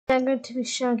I'm going to be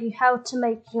showing you how to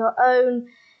make your own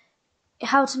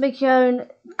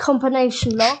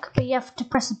combination lock, but you have to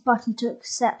press a button to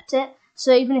accept it.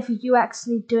 So even if you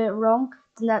actually do it wrong,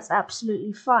 then that's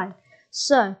absolutely fine.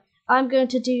 So I'm going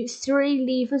to do 3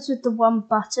 levers with the 1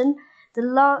 button.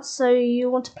 So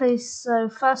you want to place. So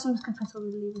first I'm just going to place all the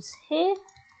levers here.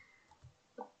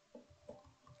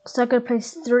 So I'm going to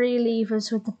place 3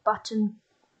 levers with the button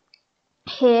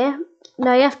here.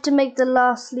 Now you have to make the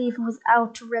last lever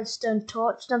without a redstone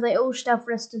torch. Now they all should have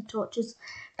redstone torches,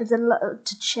 but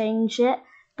to change it.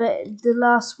 But the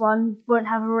last one won't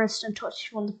have a redstone torch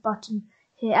if you want the button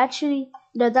here. Actually,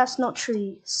 no, that's not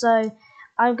true. So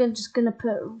I'm just gonna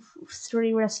put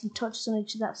 3 redstone torches on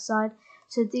each of that side.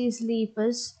 So these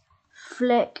levers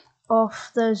flick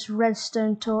off those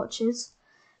redstone torches.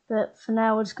 But for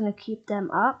now, we're just gonna keep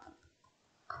them up.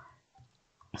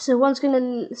 So one's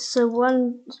gonna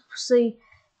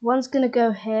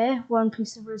go here, 1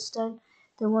 piece of redstone,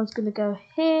 then one's gonna go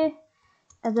here,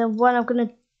 and then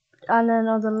and then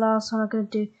on the last one I'm gonna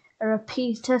do a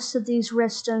repeater so these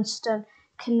redstones don't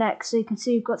connect. So you can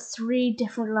see we've got 3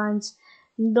 different lines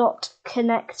not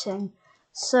connecting.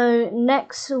 So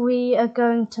next we are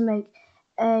going to make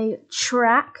a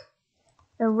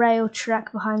rail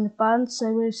track behind the button.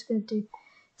 So we're just gonna do.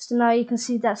 So now you can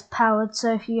see that's powered,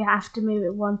 so if you have to move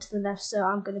it 1 to the left, so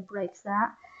I'm going to break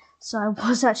that. So I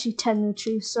was actually telling the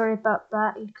truth, sorry about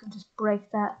that, you can just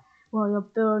break that while you're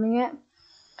building it.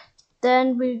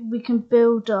 Then we can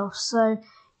build off, so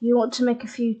you want to make a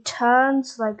few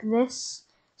turns like this,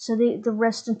 so the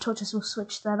redstone torches will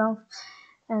switch that off.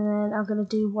 And then I'm going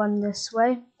to do one this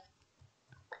way,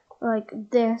 like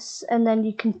this, and then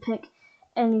you can pick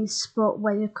any spot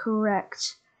where your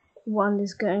correct one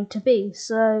is going to be.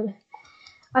 So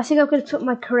I think I'm going to put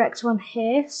my correct one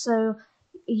here. So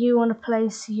you want to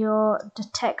place your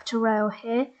detector rail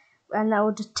here, and that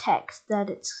will detect that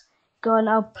it's gone.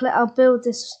 I'll build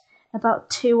this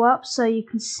about 2 up, so you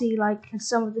can see like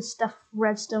some of the stuff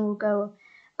redstone will go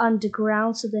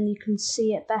underground, so then you can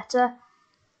see it better.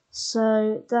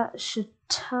 So that should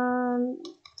turn.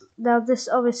 Now this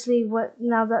obviously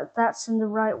now that's in the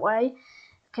right way.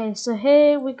 Okay, so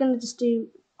here we're going to just do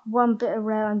 1 bit of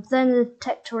rail and then the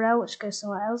detector rail, which goes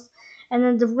somewhere else, and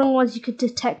then the wrong ones you could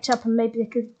detect up, and maybe they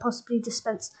could possibly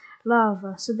dispense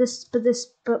lava. So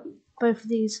but both of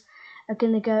these are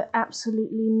going to go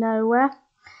absolutely nowhere.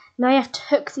 Now you have to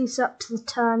hook these up to the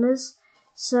turners,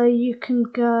 so you can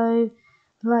go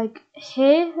like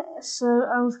here. So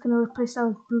I was going to replace that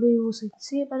with blue so you can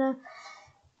see it better.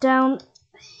 Down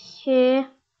here.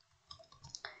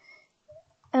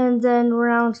 And then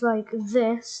round like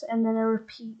this, and then a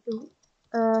repeat.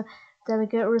 There we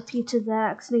go, repeater there.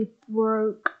 Actually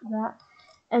broke that.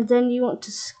 And then you want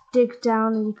to dig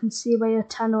down, and you can see where your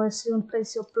tunnel is. So you want to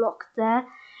place your block there.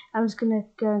 I'm just gonna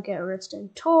go and get a redstone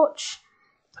torch,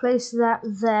 place that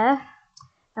there,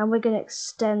 and we're gonna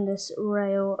extend this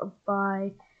rail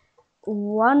by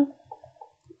 1.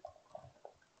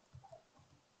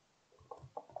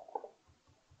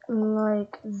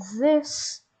 Like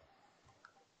this.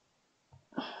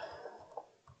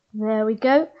 There we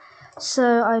go.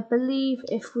 So I believe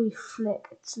if we flick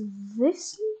to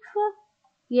this lever,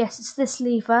 yes, it's this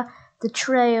lever, the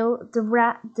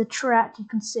track you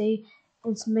can see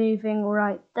is moving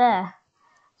right there.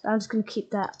 So I'm just going to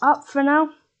keep that up for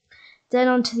now. Then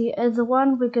onto the other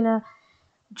one, we're going to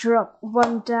drop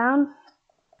 1 down,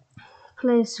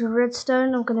 place a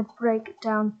redstone. I'm going to break it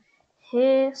down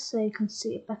here so you can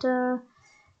see it better,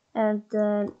 and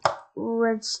then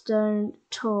redstone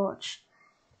torch.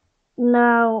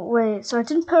 Now wait, so I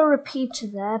didn't put a repeater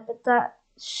there, but that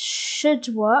should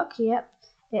work. Yep,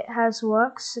 it has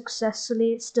worked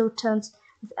successfully. It still turns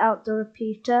without the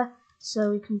repeater,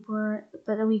 so we can break,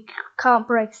 but we can't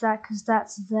break that because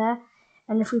that's there.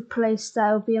 And if we place that,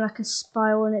 it'll be like a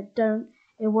spiral, and it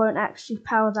won't actually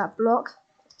power that block.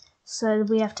 So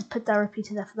we have to put that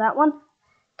repeater there for that one.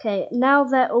 Okay, now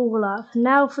they're all up.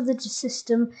 Now for the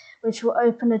system, which will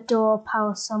open a door or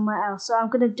power somewhere else. So I'm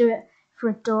going to do it for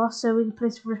a door, so we can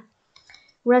place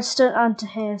redstone onto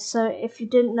here. So if you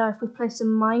didn't know, if we place a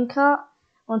minecart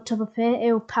on top of here,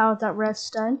 it will power that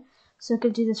redstone. So we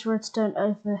can do this redstone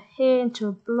over here into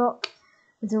a block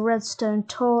with a redstone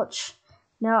torch.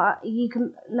 Now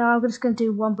I'm just going to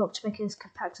do 1 block to make it as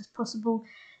compact as possible.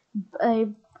 A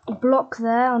block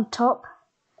there on top,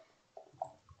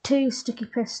 2 sticky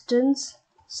pistons,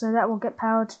 so that will get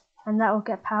powered and that will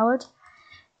get powered.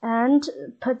 And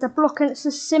put the block in. It's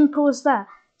as simple as that.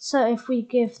 So if we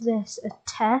give this a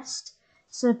test,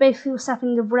 so basically what's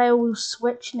happening, the rail will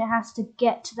switch and it has to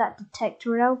get to that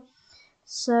detector rail.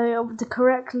 So the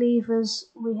correct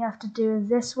levers we have to do is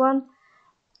this one,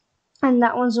 and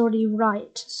that one's already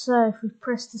right. So if we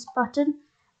press this button,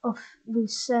 off we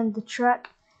send the track.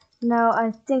 Now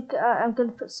I think I'm going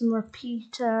to put some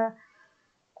repeater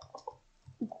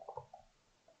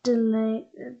delay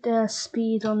the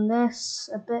speed on this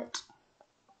a bit.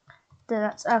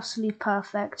 That's absolutely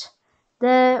perfect.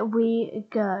 There we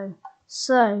go.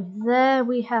 So there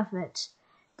we have it.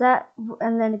 That,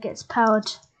 and then it gets powered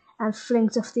and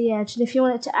flings off the edge. And if you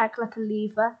want it to act like a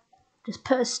lever, just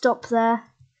put a stop there,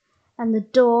 and the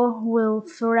door will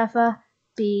forever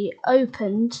be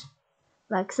opened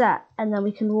like that. And then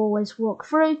we can always walk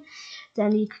through.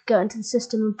 Then you could go into the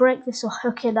system and break this or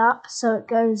hook it up so it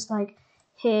goes like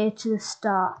here to the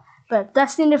start. But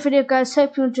that's the end of the video, guys.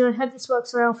 Hope you enjoyed. Hope this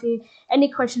works around for you. Any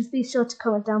questions, be sure to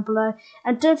comment down below.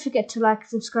 And don't forget to like and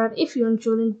subscribe if you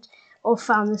enjoyed it or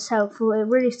found this helpful. It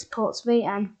really supports me.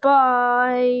 And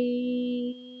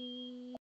bye.